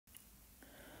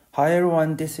Hi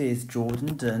everyone, this is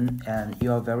Jordan Deng, and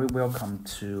you are very welcome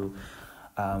to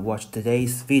watch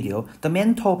today's video. The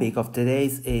main topic of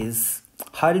today's is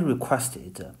highly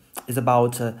requested. It's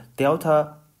about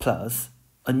Delta Plus,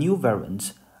 a new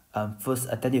variant first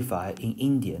identified in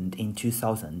India in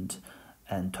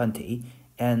 2020,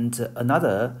 and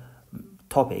another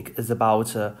topic is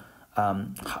about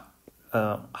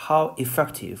how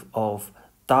effective of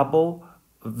double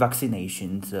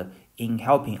vaccinations in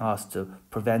helping us to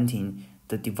preventing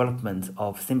the development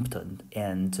of symptoms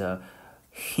and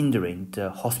hindering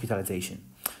the hospitalization.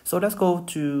 So let's go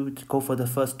for the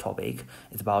first topic.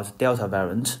 It's about Delta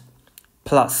variant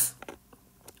plus.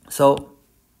 So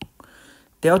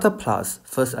Delta plus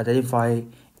first identified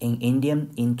in India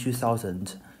in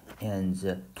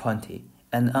 2020.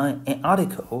 And an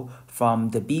article from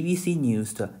the BBC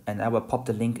News, and I will pop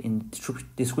the link in the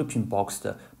description box,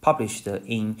 published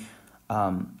in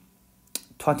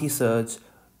 23rd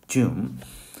June.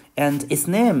 And its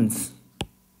names,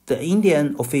 the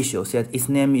Indian official said its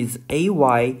name is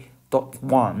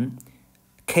AY.1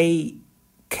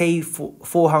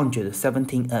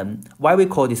 K417M. Why we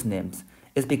call these names?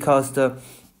 It's because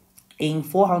in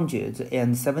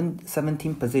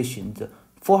 417 positions,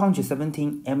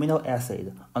 417 amino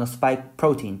acid on a spike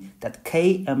protein, that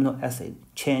K amino acid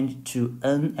changed to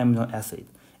N amino acid.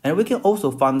 And we can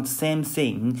also find the same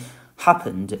thing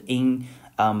happened in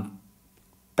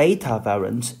beta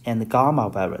variant and gamma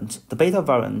variant. The beta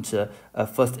variant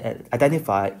first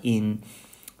identified in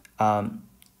SA,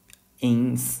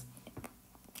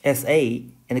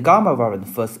 and the gamma variant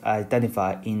first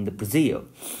identified in the Brazil.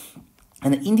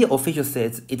 And the Indian official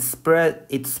says it spread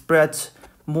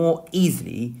more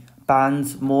easily,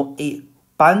 binds more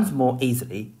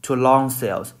easily to lung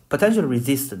cells, potentially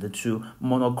resistant to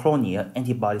monoclonal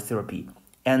antibody therapy.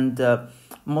 And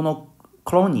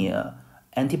monoclonal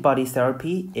antibody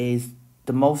therapy is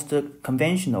the most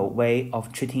conventional way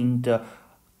of treating the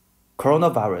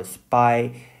coronavirus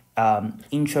by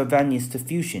intravenous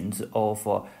diffusions of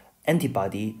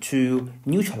antibody to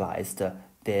neutralize the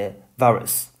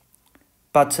virus.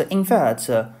 But in fact,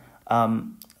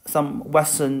 some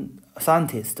Western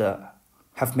scientists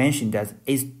have mentioned that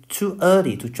it's too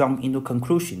early to jump into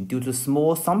conclusion due to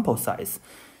small sample size.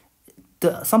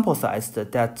 The sample size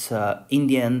that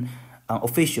Indian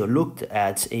official looked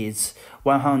at is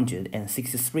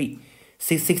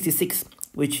 166,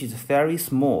 which is very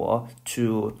small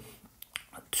to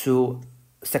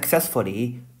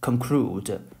successfully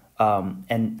conclude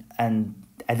and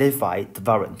identify the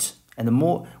variant, and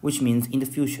more, which means in the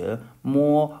future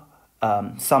more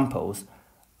samples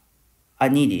are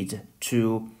needed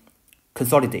to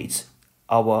consolidate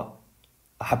our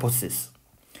hypothesis.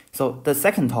 So the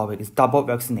second topic is double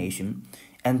vaccination,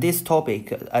 and this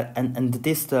topic and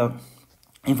this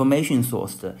information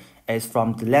source is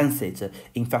from the Lancet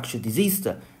infectious disease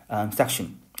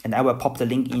section, and I will pop the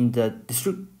link in the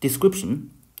description,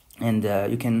 and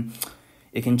you can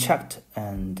check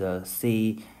and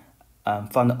see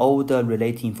find all the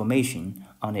related information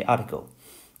on the article.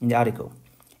 In the article,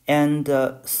 and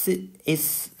it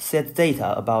said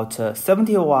data about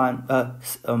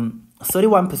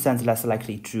 31% less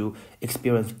likely to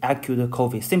experience acute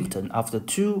COVID symptom after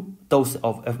 2 doses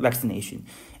of vaccination,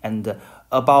 and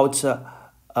about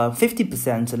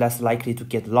 50% less likely to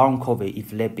get long COVID if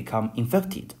they become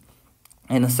infected,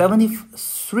 and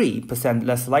 73%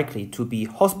 less likely to be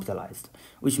hospitalized,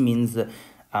 which means the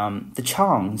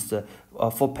chance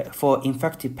for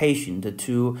infected patient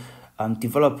to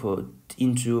develop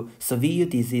into severe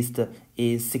disease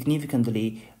is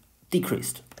significantly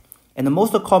decreased. And the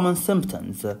most common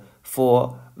symptoms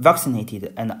for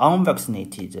vaccinated and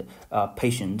unvaccinated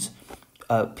patients,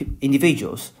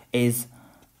 individuals, is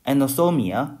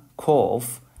anosmia,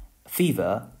 cough,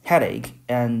 fever, headache,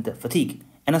 and fatigue.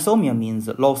 Anosmia means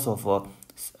loss of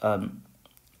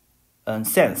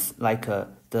sense, like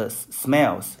the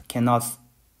smells, cannot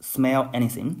smell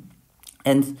anything,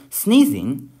 and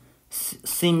sneezing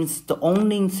seems the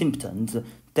only symptoms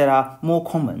that are more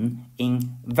common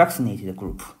in vaccinated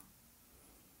group.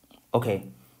 Okay,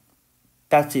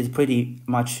 that is pretty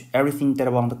much everything that I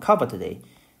want to cover today,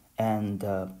 and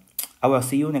I will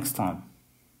see you next time.